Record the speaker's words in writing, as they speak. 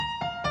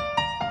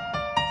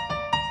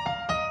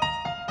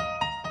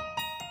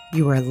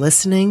You are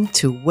listening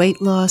to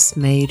Weight Loss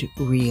Made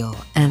Real,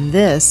 and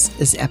this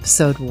is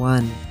episode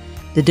 1,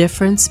 the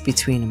difference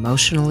between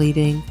emotional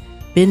eating,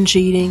 binge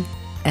eating,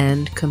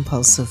 and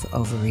compulsive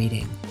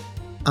overeating.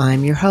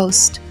 I'm your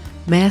host,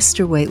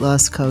 master weight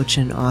loss coach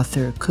and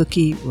author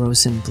Cookie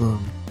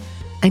Rosenblum.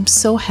 I'm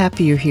so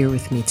happy you're here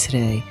with me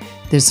today.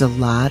 There's a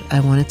lot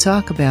I want to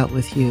talk about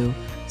with you,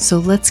 so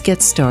let's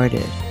get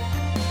started.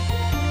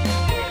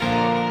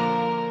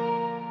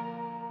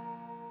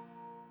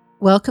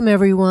 Welcome,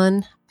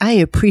 everyone. I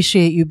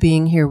appreciate you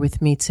being here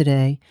with me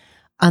today.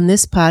 On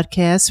this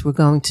podcast, we're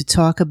going to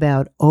talk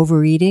about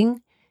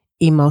overeating,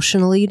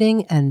 emotional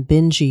eating, and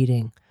binge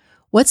eating.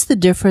 What's the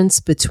difference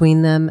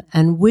between them,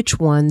 and which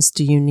ones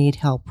do you need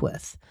help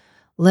with?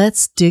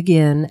 Let's dig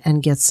in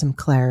and get some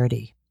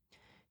clarity.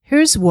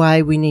 Here's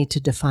why we need to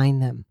define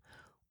them.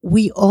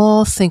 We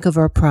all think of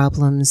our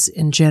problems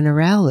in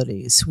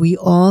generalities. We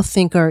all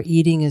think our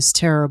eating is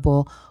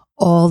terrible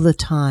all the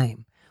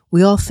time.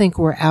 We all think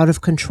we're out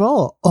of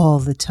control all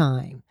the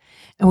time.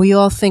 And we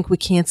all think we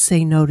can't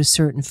say no to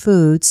certain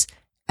foods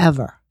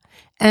ever.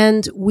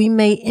 And we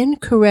may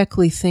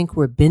incorrectly think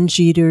we're binge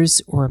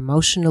eaters or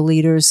emotional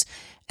eaters.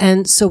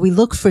 And so we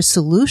look for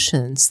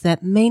solutions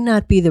that may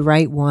not be the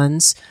right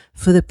ones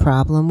for the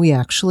problem we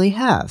actually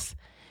have.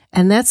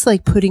 And that's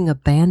like putting a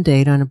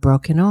Band-Aid on a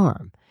broken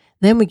arm.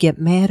 Then we get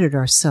mad at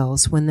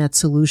ourselves when that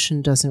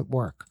solution doesn't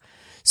work.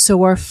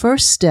 So our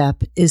first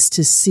step is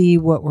to see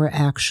what we're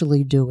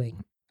actually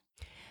doing.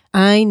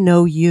 I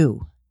know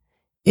you.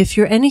 If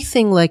you're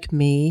anything like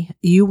me,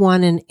 you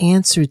want an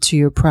answer to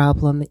your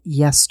problem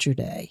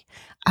yesterday.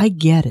 I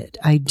get it,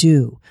 I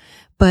do.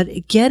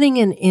 But getting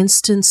an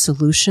instant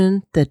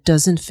solution that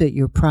doesn't fit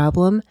your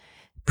problem,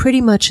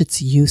 pretty much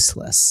it's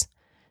useless.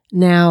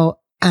 Now,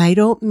 I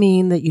don't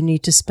mean that you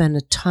need to spend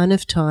a ton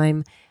of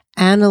time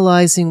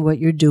analyzing what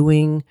you're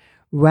doing,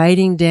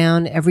 writing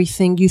down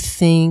everything you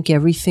think,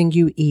 everything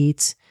you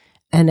eat,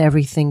 and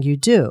everything you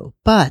do.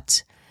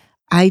 But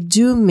I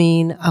do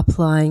mean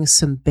applying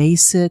some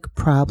basic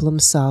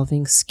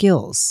problem-solving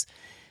skills.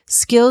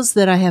 Skills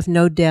that I have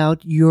no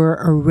doubt you're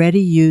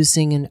already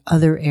using in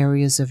other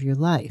areas of your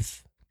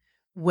life.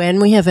 When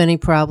we have any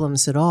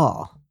problems at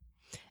all,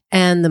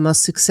 and the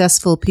most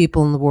successful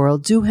people in the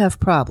world do have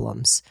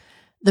problems,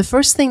 the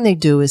first thing they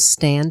do is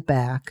stand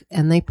back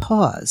and they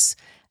pause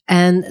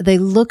and they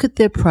look at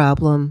their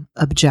problem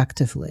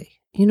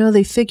objectively.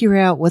 They figure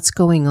out what's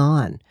going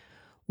on,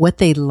 what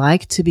they'd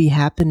like to be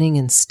happening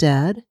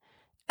instead.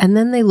 And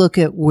then they look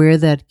at where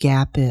that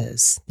gap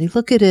is. They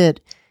look at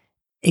it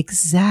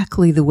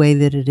exactly the way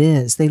that it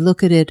is. They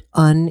look at it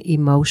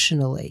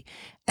unemotionally.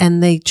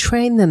 And they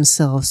train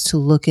themselves to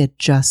look at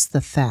just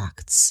the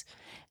facts.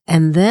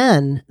 And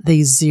then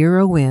they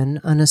zero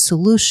in on a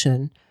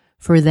solution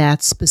for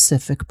that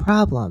specific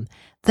problem.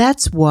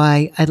 That's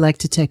why I'd like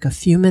to take a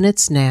few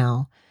minutes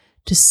now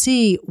to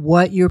see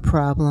what your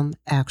problem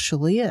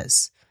actually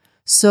is.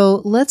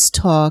 So let's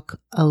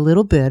talk a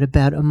little bit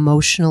about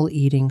emotional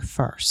eating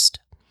first.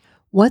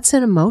 What's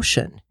an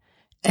emotion?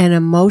 An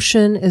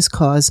emotion is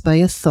caused by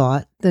a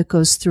thought that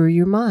goes through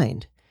your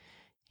mind.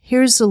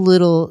 Here's a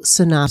little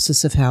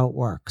synopsis of how it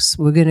works.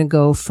 We're going to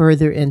go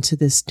further into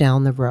this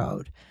down the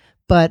road.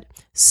 But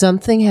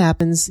something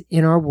happens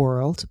in our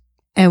world,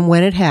 and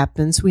when it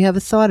happens, we have a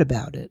thought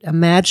about it.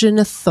 Imagine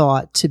a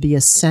thought to be a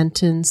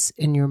sentence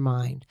in your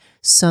mind,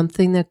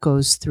 something that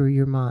goes through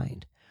your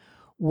mind.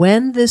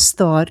 When this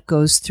thought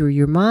goes through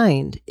your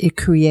mind, it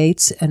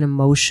creates an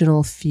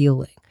emotional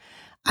feeling.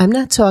 I'm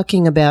not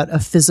talking about a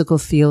physical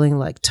feeling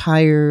like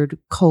tired,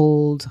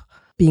 cold,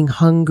 being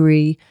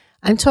hungry.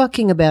 I'm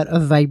talking about a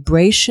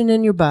vibration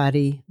in your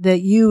body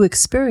that you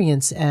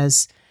experience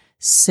as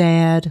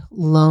sad,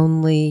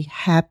 lonely,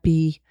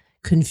 happy,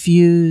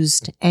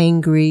 confused,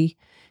 angry.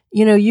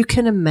 You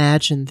can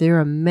imagine there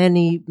are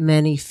many,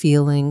 many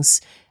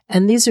feelings,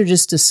 and these are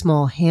just a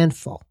small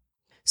handful.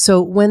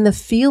 So when the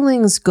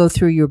feelings go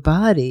through your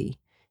body,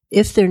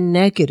 if they're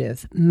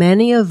negative,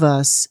 many of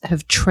us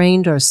have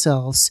trained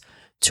ourselves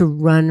to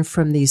run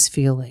from these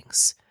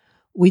feelings.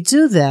 We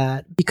do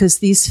that because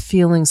these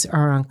feelings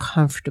are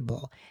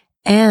uncomfortable,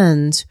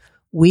 and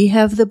we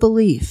have the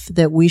belief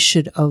that we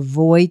should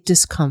avoid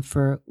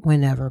discomfort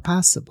whenever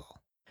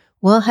possible.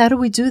 Well, how do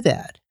we do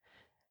that?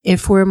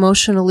 If we're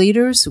emotional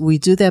eaters, we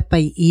do that by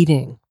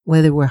eating,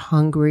 whether we're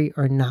hungry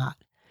or not.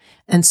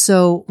 And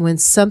so when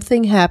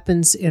something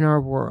happens in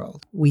our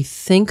world, we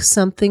think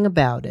something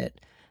about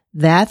it,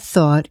 that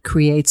thought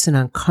creates an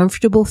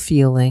uncomfortable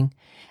feeling.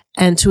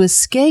 And to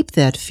escape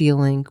that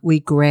feeling, we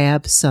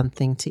grab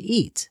something to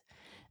eat.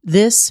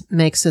 This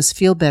makes us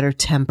feel better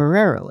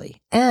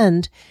temporarily,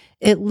 and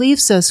it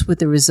leaves us with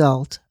the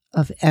result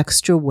of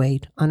extra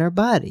weight on our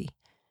body.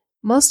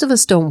 Most of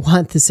us don't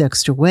want this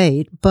extra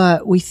weight,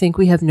 but we think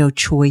we have no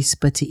choice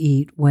but to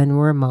eat when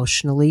we're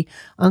emotionally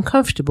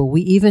uncomfortable.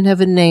 We even have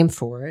a name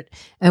for it,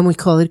 and we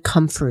call it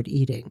comfort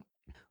eating.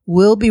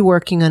 We'll be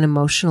working on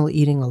emotional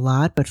eating a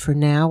lot, but for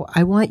now,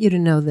 I want you to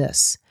know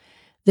this.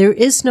 There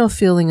is no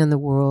feeling in the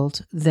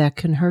world that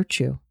can hurt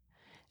you.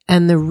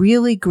 And the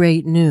really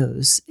great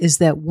news is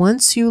that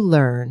once you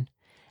learn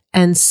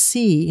and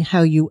see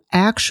how you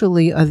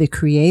actually are the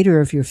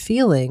creator of your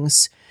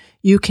feelings,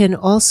 you can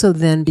also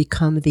then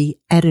become the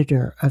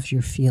editor of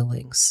your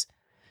feelings.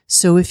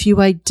 So if you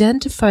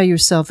identify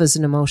yourself as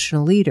an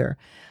emotional eater,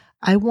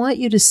 I want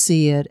you to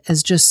see it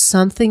as just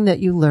something that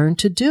you learn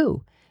to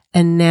do.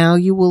 And now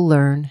you will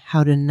learn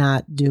how to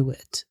not do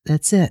it.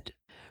 That's it.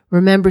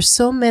 Remember,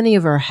 so many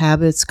of our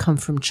habits come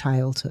from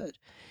childhood.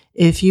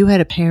 If you had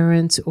a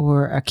parent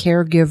or a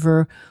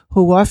caregiver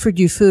who offered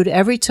you food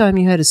every time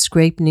you had a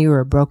scraped knee or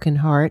a broken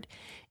heart,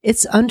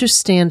 it's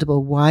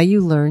understandable why you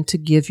learn to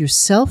give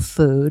yourself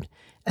food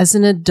as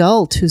an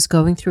adult who's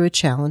going through a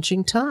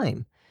challenging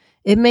time.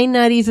 It may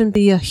not even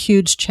be a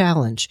huge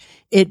challenge.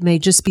 It may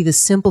just be the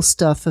simple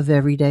stuff of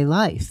everyday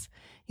life.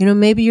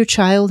 Maybe your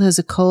child has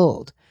a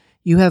cold.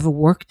 You have a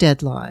work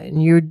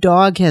deadline. Your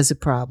dog has a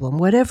problem.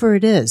 Whatever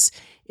it is,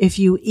 if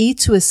you eat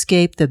to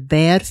escape the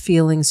bad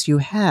feelings you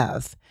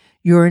have,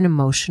 you're an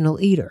emotional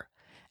eater.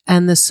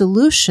 And the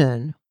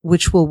solution,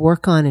 which we'll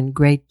work on in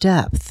great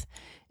depth,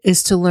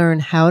 is to learn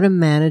how to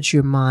manage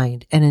your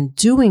mind, and in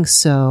doing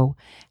so,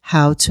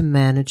 how to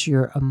manage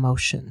your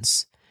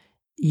emotions.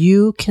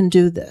 You can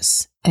do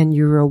this, and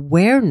your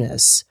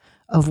awareness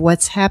of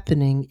what's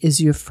happening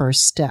is your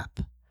first step.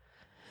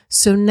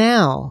 So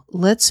now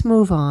let's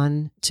move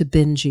on to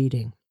binge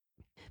eating.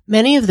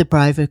 Many of the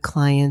private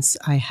clients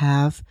I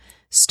have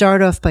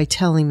start off by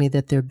telling me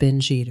that they're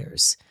binge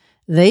eaters.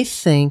 They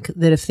think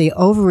that if they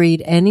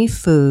overeat any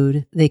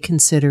food, they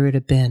consider it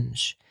a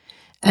binge.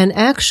 And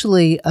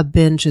actually, a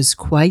binge is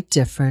quite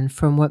different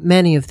from what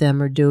many of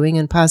them are doing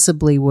and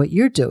possibly what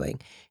you're doing.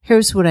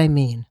 Here's what I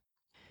mean.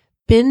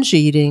 Binge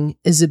eating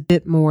is a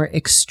bit more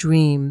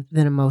extreme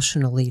than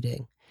emotional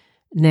eating.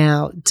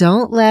 Now,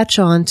 don't latch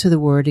on to the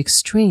word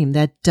extreme.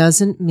 That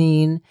doesn't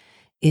mean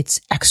it's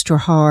extra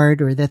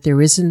hard or that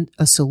there isn't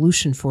a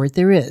solution for it.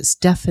 There is,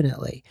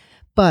 definitely.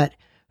 But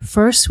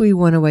first, we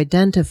want to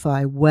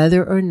identify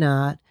whether or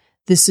not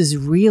this is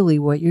really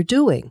what you're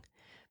doing.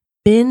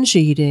 Binge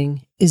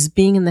eating is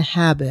being in the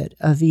habit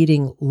of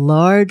eating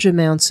large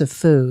amounts of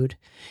food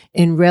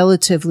in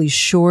relatively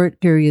short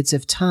periods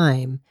of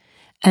time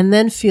and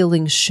then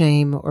feeling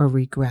shame or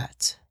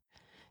regret.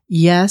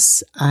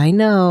 Yes, I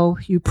know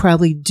you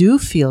probably do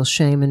feel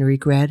shame and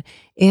regret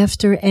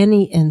after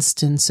any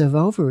instance of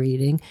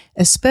overeating,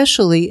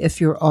 especially if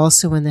you're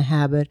also in the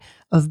habit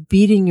of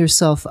beating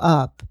yourself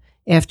up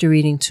after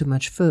eating too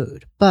much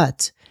food.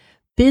 But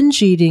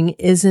binge eating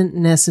isn't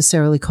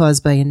necessarily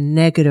caused by a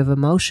negative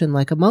emotion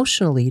like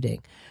emotional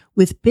eating.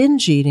 With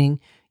binge eating,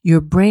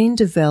 your brain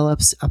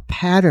develops a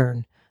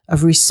pattern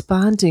of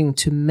responding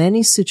to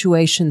many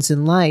situations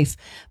in life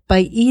by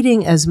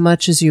eating as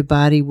much as your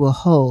body will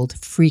hold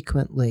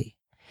frequently.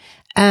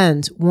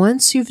 And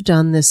once you've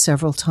done this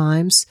several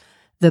times,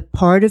 the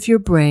part of your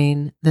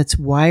brain that's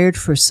wired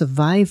for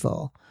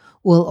survival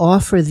will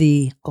offer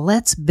the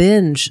let's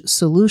binge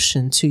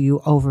solution to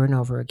you over and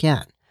over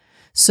again.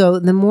 So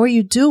the more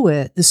you do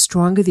it, the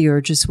stronger the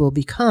urges will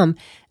become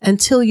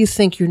until you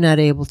think you're not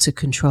able to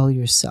control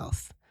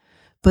yourself.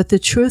 But the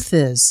truth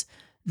is,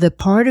 the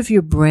part of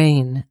your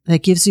brain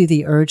that gives you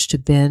the urge to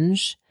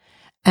binge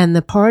and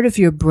the part of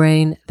your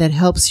brain that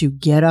helps you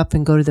get up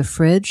and go to the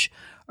fridge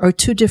are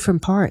two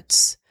different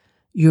parts.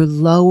 Your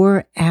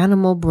lower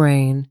animal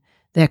brain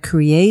that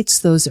creates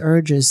those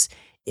urges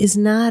is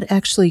not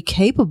actually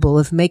capable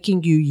of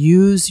making you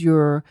use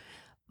your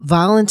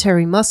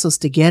voluntary muscles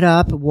to get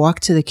up, walk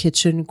to the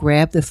kitchen,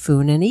 grab the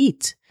food, and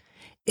eat.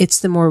 It's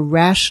the more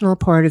rational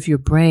part of your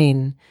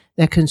brain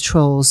that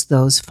controls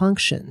those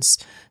functions.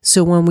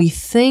 So when we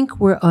think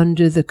we're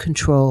under the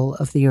control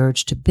of the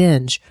urge to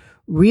binge,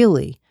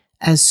 really,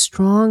 as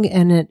strong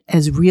and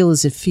as real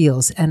as it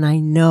feels, and I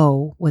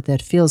know what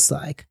that feels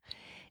like,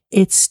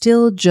 it's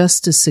still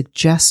just a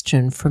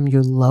suggestion from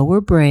your lower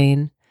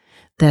brain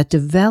that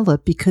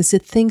developed because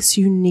it thinks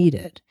you need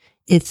it.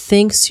 It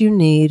thinks you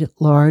need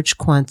large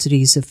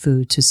quantities of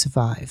food to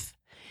survive.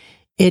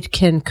 It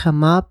can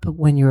come up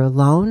when you're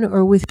alone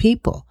or with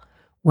people,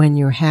 when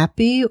you're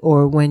happy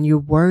or when you're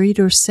worried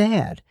or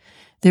sad.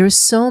 There are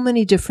so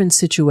many different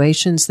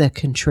situations that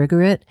can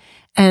trigger it,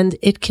 and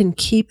it can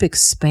keep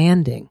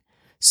expanding.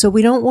 So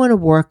we don't want to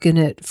work in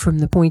it from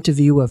the point of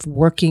view of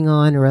working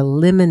on or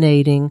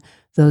eliminating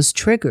those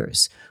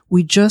triggers.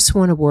 We just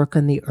want to work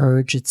on the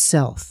urge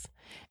itself.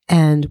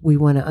 And we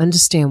want to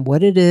understand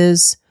what it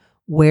is,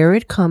 where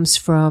it comes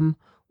from,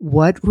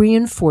 what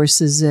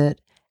reinforces it,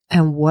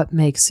 and what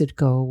makes it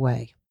go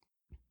away.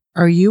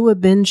 Are you a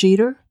binge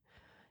eater?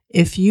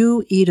 If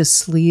you eat a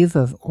sleeve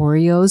of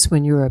Oreos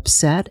when you're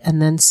upset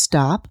and then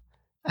stop,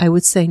 I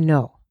would say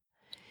no.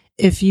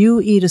 If you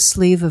eat a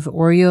sleeve of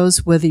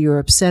Oreos, whether you're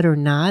upset or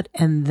not,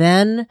 and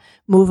then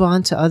move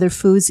on to other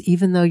foods,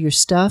 even though you're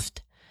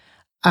stuffed,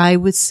 I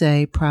would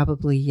say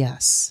probably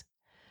yes.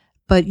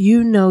 But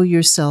you know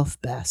yourself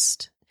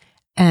best.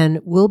 And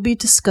we'll be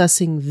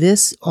discussing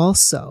this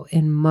also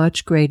in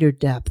much greater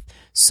depth,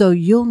 so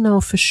you'll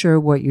know for sure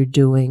what you're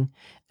doing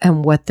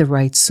and what the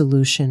right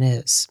solution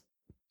is.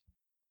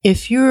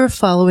 If you're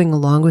following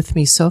along with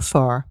me so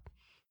far,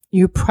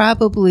 you're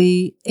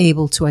probably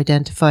able to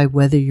identify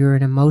whether you're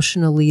an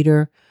emotional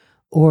eater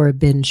or a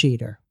binge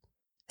eater.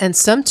 And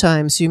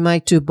sometimes you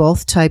might do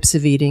both types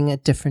of eating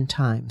at different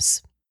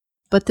times.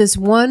 But there's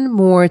one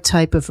more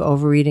type of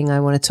overeating I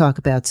want to talk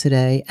about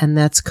today, and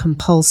that's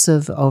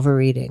compulsive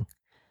overeating.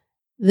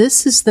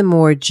 This is the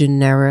more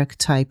generic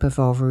type of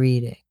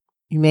overeating.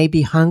 You may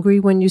be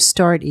hungry when you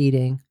start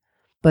eating,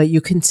 but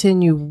you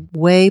continue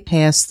way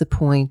past the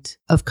point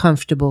of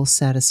comfortable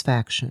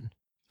satisfaction.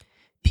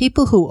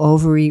 People who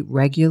overeat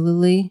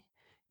regularly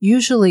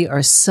usually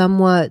are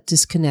somewhat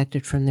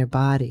disconnected from their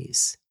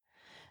bodies.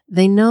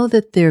 They know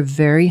that they're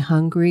very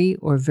hungry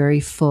or very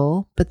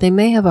full, but they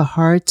may have a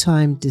hard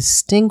time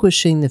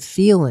distinguishing the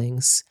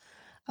feelings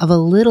of a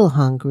little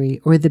hungry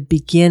or the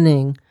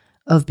beginning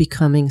of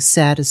becoming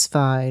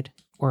satisfied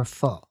or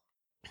full.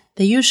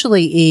 They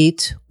usually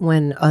eat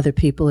when other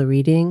people are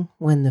eating,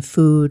 when the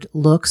food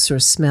looks or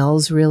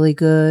smells really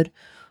good,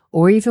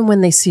 or even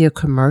when they see a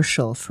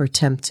commercial for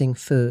tempting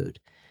food.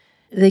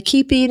 They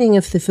keep eating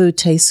if the food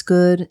tastes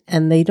good,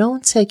 and they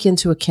don't take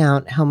into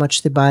account how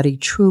much the body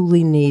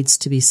truly needs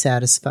to be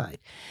satisfied.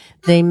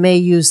 They may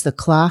use the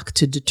clock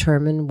to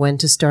determine when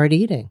to start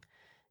eating.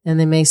 And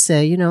they may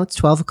say, it's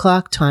 12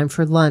 o'clock, time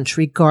for lunch,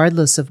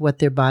 regardless of what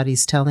their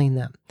body's telling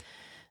them.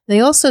 They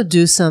also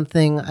do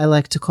something I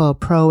like to call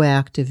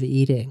proactive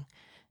eating,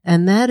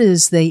 and that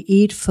is they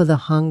eat for the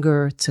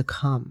hunger to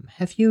come.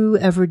 Have you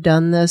ever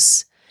done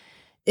this?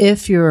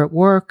 If you're at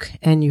work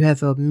and you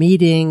have a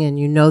meeting and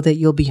you know that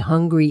you'll be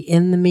hungry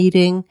in the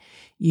meeting,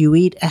 you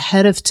eat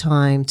ahead of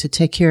time to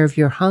take care of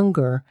your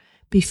hunger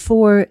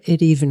before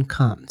it even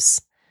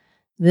comes.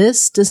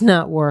 This does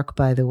not work,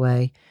 by the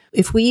way.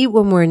 If we eat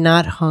when we're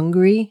not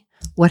hungry,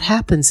 what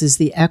happens is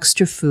the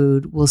extra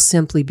food will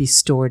simply be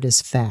stored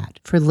as fat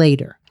for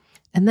later.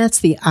 And that's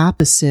the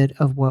opposite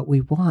of what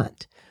we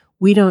want.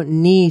 We don't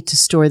need to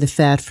store the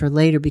fat for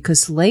later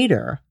because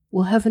later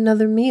we'll have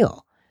another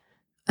meal.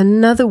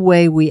 Another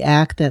way we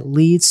act that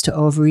leads to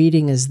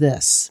overeating is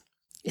this.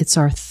 It's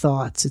our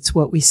thoughts. It's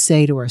what we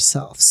say to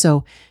ourselves.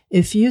 So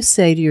if you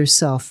say to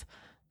yourself,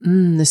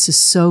 this is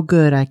so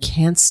good, I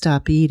can't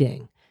stop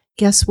eating,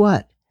 guess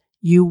what?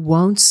 You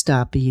won't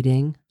stop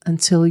eating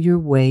until you're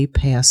way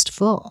past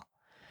full.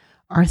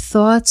 Our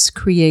thoughts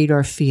create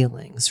our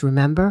feelings,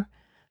 remember?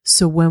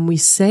 So when we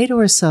say to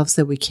ourselves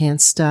that we can't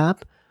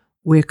stop,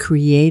 we're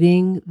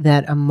creating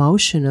that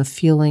emotion of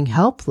feeling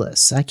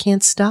helpless. I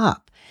can't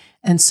stop.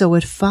 And so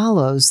it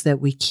follows that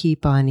we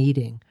keep on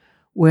eating.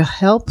 We're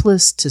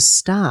helpless to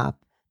stop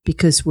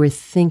because we're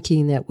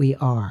thinking that we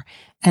are,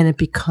 and it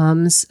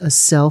becomes a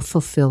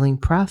self-fulfilling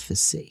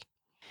prophecy.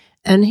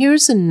 And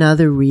here's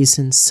another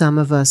reason some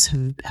of us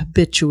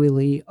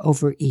habitually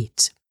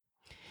overeat.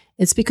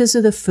 It's because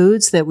of the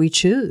foods that we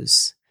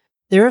choose.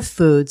 There are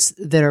foods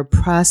that are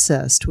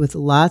processed with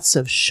lots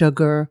of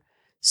sugar,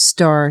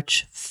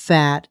 starch,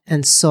 fat,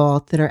 and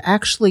salt that are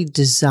actually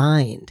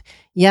designed.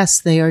 Yes,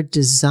 they are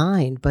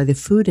designed by the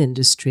food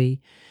industry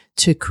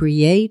to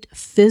create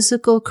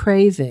physical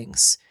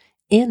cravings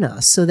in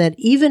us so that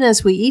even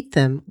as we eat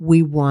them,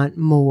 we want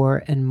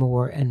more and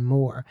more and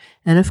more.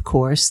 And of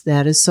course,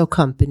 that is so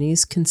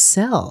companies can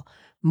sell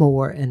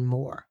more and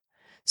more.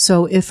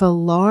 So if a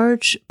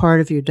large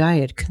part of your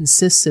diet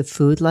consists of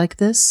food like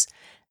this,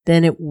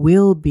 then it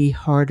will be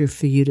harder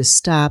for you to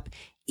stop,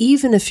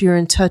 even if you're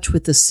in touch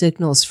with the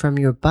signals from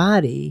your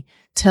body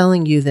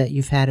telling you that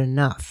you've had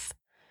enough.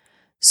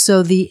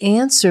 So the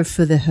answer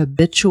for the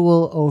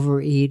habitual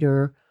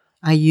overeater,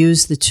 I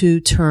use the two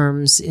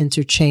terms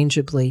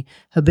interchangeably,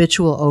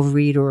 habitual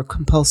overeater or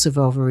compulsive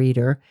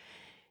overeater.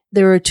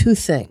 There are two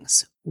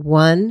things.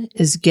 One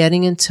is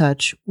getting in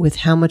touch with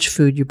how much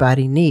food your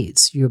body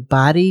needs. Your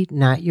body,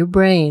 not your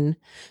brain,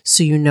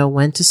 so you know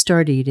when to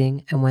start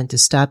eating and when to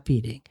stop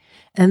eating.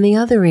 And the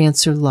other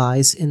answer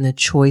lies in the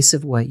choice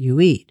of what you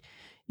eat.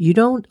 You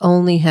don't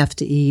only have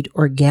to eat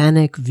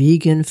organic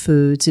vegan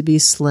food to be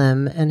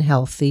slim and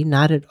healthy,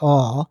 not at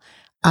all.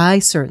 I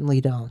certainly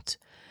don't.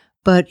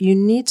 But you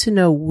need to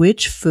know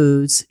which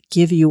foods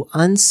give you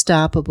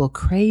unstoppable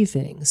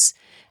cravings,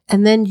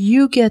 and then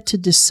you get to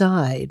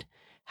decide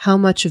how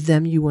much of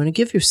them you want to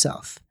give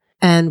yourself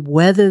and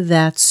whether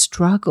that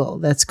struggle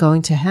that's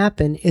going to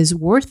happen is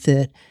worth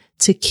it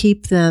to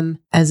keep them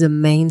as a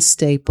main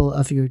staple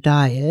of your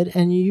diet,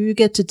 and you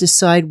get to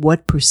decide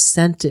what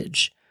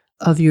percentage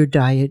of your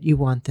diet you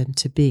want them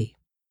to be.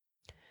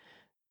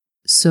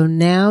 So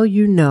now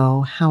you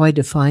know how I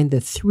define the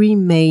three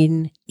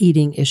main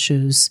eating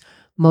issues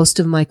most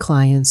of my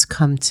clients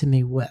come to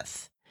me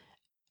with: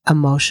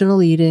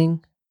 emotional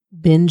eating,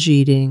 binge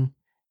eating,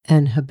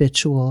 and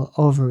habitual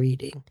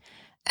overeating.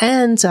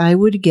 And I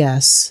would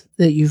guess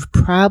that you've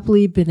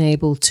probably been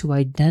able to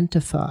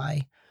identify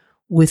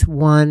with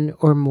one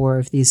or more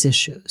of these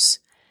issues.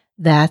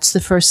 That's the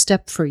first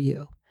step for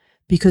you,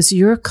 because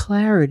your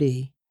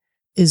clarity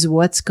is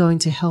what's going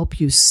to help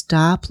you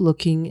stop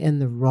looking in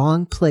the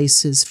wrong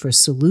places for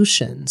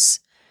solutions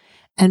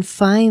and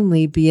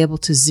finally be able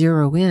to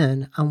zero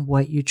in on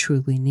what you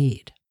truly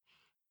need.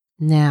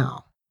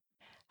 Now,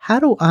 How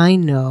do I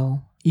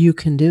know you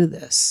can do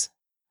this?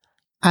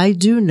 I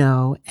do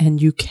know,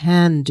 and you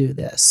can do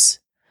this.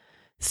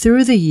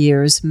 Through the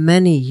years,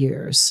 many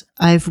years,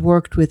 I've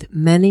worked with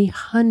many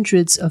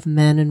hundreds of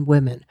men and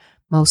women,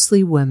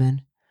 mostly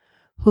women,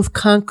 who've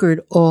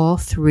conquered all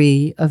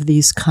three of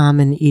these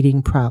common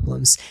eating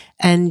problems.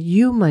 And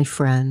you, my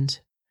friend,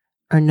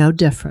 are no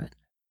different.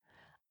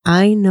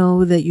 I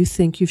know that you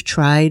think you've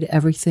tried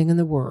everything in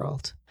the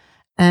world,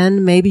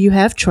 and maybe you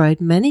have tried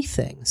many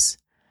things,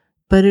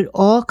 but it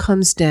all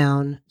comes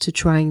down to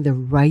trying the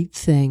right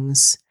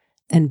things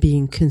and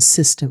being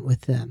consistent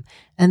with them.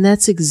 And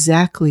that's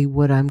exactly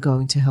what I'm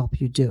going to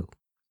help you do.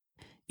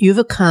 You've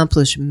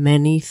accomplished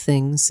many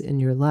things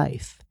in your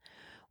life.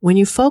 When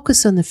you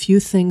focus on the few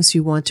things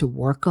you want to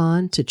work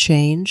on, to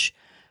change,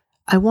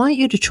 I want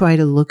you to try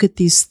to look at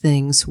these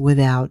things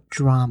without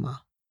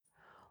drama.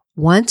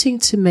 Wanting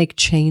to make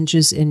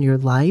changes in your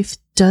life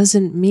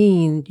doesn't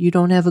mean you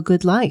don't have a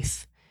good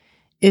life.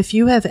 If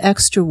you have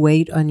extra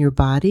weight on your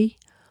body,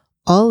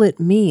 all it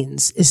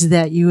means is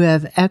that you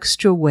have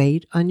extra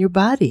weight on your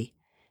body.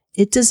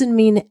 It doesn't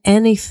mean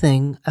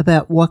anything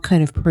about what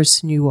kind of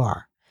person you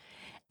are.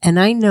 And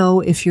I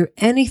know if you're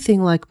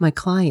anything like my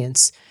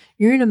clients,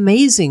 you're an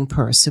amazing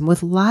person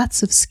with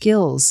lots of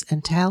skills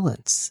and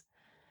talents.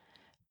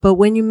 But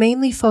when you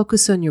mainly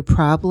focus on your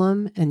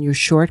problem and your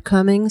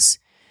shortcomings,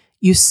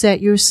 you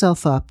set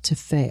yourself up to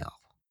fail.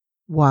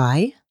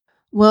 Why?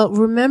 Well,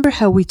 remember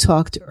how we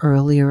talked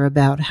earlier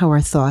about how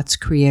our thoughts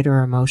create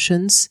our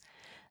emotions?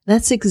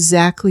 That's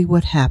exactly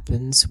what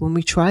happens when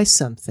we try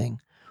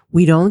something.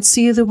 We don't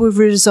see the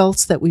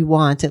results that we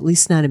want, at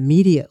least not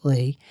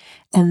immediately,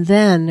 and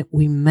then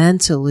we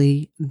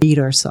mentally beat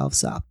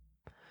ourselves up.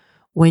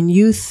 When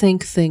you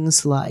think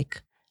things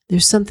like,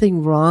 there's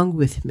something wrong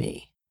with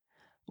me,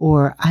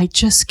 or I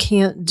just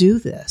can't do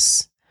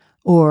this,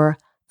 or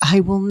I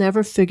will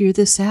never figure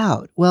this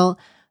out, well,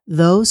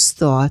 those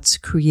thoughts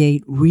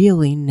create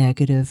really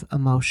negative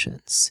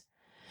emotions.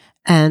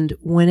 And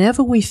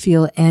whenever we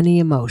feel any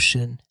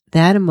emotion,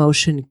 that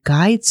emotion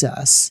guides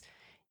us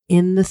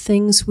in the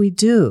things we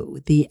do,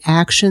 the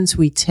actions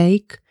we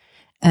take,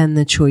 and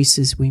the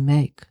choices we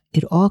make.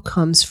 It all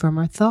comes from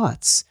our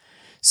thoughts.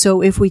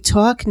 So if we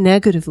talk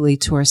negatively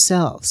to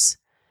ourselves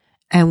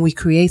and we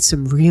create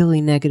some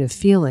really negative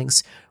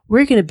feelings,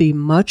 we're going to be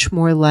much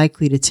more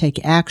likely to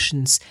take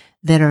actions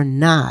that are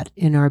not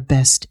in our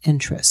best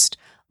interest,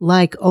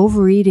 like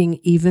overeating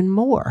even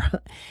more.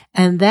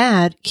 And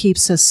that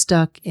keeps us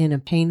stuck in a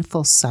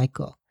painful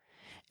cycle.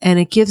 And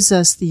it gives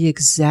us the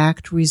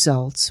exact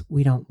results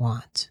we don't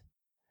want.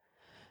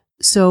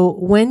 So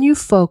when you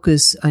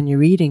focus on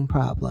your eating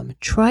problem,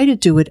 try to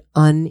do it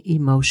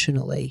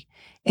unemotionally.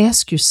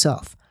 Ask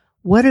yourself,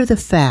 what are the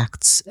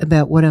facts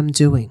about what I'm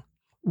doing?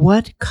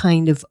 What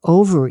kind of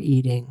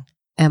overeating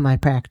am I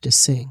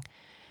practicing?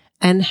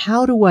 And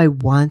how do I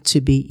want to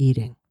be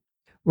eating?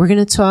 We're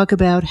going to talk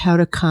about how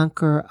to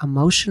conquer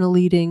emotional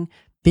eating,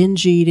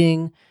 binge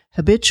eating,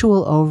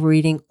 habitual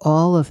overeating,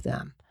 all of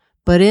them.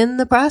 But in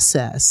the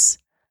process,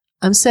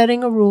 I'm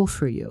setting a rule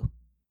for you,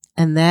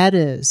 and that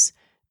is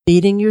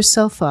beating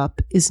yourself up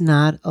is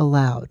not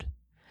allowed.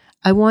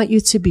 I want you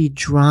to be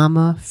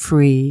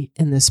drama-free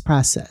in this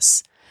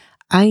process.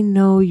 I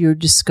know you're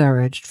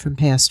discouraged from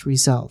past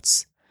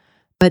results,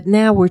 but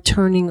now we're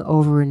turning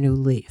over a new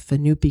leaf, a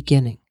new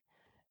beginning.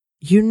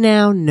 You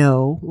now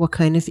know what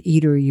kind of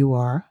eater you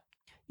are.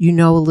 You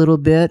know a little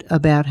bit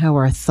about how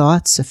our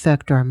thoughts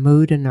affect our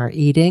mood and our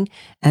eating,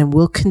 and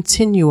we'll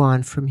continue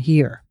on from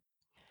here.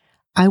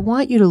 I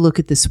want you to look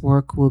at this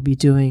work we'll be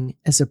doing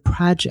as a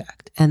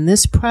project, and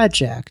this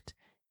project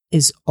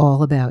is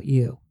all about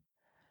you.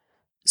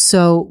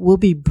 So we'll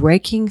be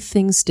breaking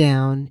things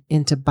down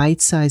into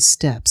bite-sized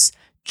steps,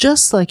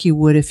 just like you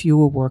would if you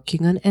were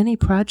working on any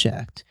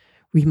project,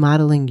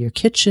 remodeling your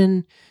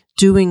kitchen,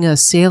 doing a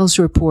sales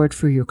report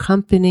for your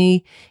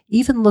company,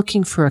 even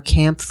looking for a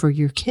camp for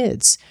your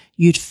kids.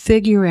 You'd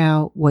figure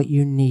out what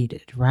you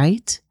needed,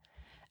 right?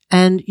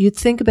 And you'd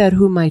think about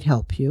who might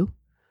help you,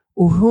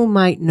 or who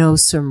might know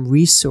some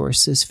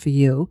resources for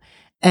you,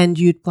 and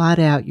you'd plot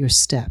out your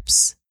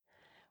steps.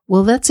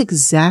 Well, that's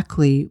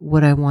exactly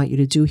what I want you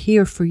to do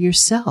here for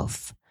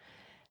yourself.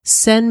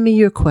 Send me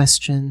your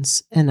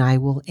questions and I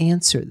will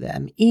answer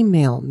them.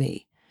 Email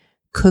me,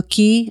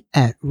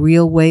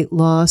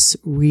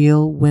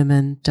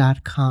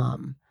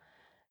 cookie@realweightlossrealwomen.com.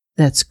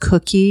 That's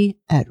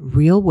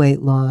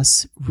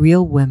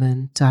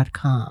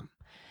cookie@realweightlossrealwomen.com.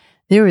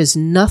 There is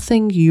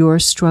nothing you're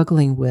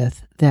struggling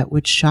with that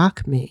would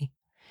shock me.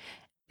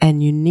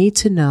 And you need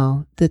to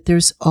know that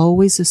there's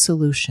always a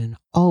solution,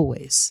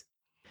 always.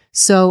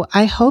 So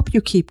I hope you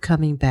keep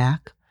coming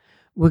back.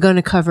 We're going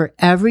to cover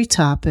every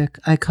topic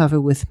I cover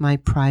with my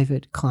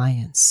private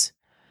clients.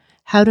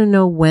 How to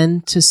know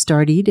when to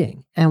start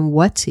eating and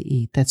what to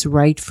eat that's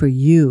right for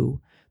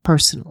you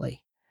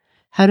personally.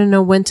 How to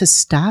know when to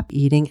stop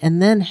eating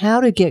and then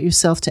how to get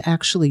yourself to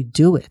actually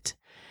do it.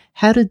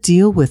 How to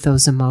deal with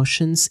those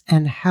emotions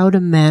and how to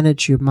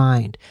manage your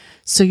mind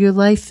so your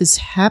life is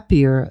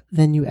happier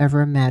than you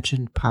ever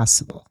imagined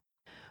possible.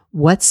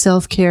 what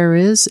self-care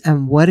is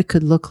and what it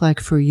could look like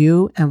for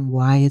you and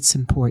why it's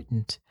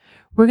important.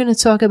 We're going to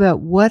talk about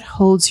what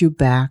holds you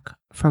back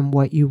from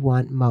what you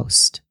want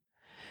most.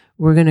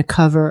 We're going to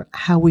cover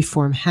how we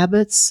form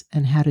habits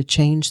and how to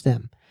change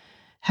them,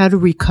 how to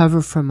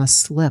recover from a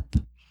slip,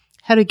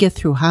 how to get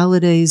through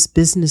holidays,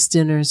 business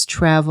dinners,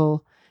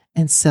 travel,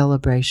 and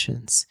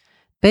celebrations.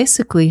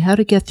 Basically, how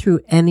to get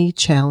through any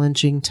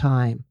challenging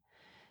time,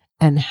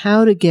 and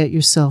how to get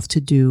yourself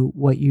to do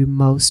what you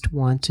most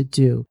want to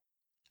do.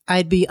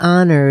 I'd be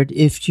honored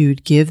if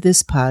you'd give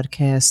this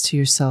podcast to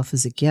yourself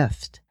as a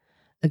gift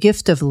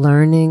of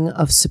learning,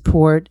 of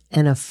support,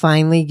 and of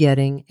finally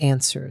getting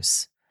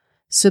answers.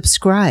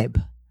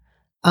 Subscribe.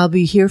 I'll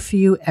be here for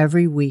you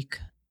every week,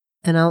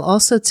 and I'll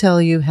also tell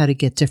you how to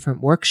get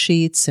different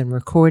worksheets and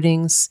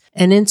recordings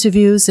and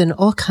interviews and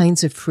all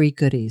kinds of free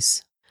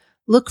goodies.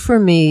 Look for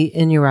me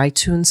in your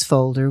iTunes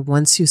folder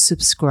once you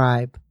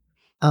subscribe.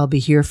 I'll be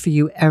here for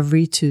you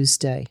every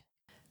Tuesday.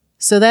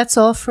 So that's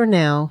all for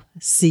now.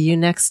 See you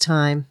next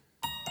time.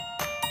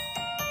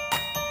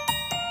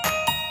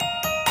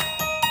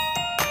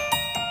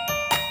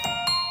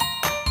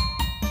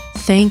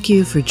 Thank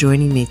you for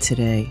joining me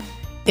today.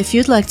 If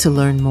you'd like to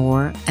learn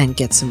more and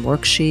get some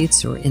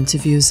worksheets or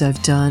interviews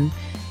I've done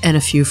and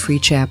a few free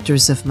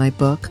chapters of my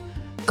book,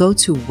 go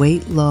to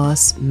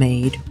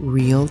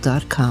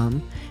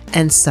weightlossmadereal.com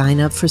and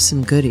sign up for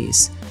some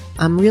goodies.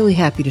 I'm really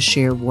happy to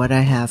share what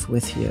I have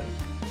with you.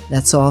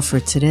 That's all for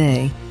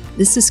today.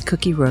 This is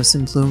Cookie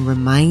Rosenblum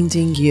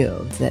reminding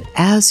you that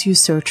as you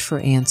search for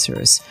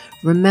answers,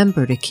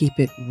 remember to keep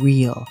it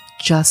real,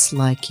 just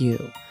like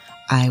you.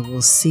 I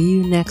will see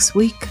you next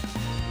week.